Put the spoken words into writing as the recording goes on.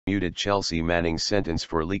commuted Chelsea Manning's sentence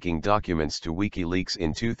for leaking documents to WikiLeaks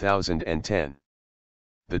in 2010.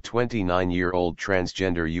 The 29-year-old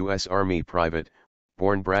transgender U.S. Army private,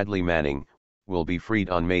 born Bradley Manning, will be freed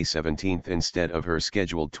on May 17 instead of her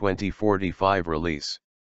scheduled 2045 release.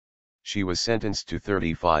 She was sentenced to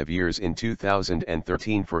 35 years in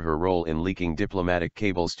 2013 for her role in leaking diplomatic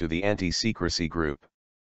cables to the anti-secrecy group.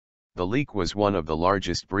 The leak was one of the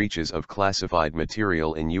largest breaches of classified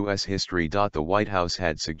material in U.S. history. The White House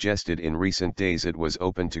had suggested in recent days it was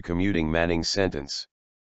open to commuting Manning's sentence.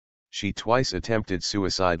 She twice attempted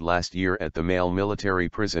suicide last year at the male military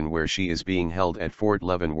prison where she is being held at Fort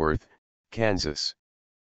Leavenworth, Kansas.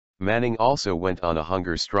 Manning also went on a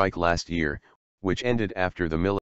hunger strike last year, which ended after the military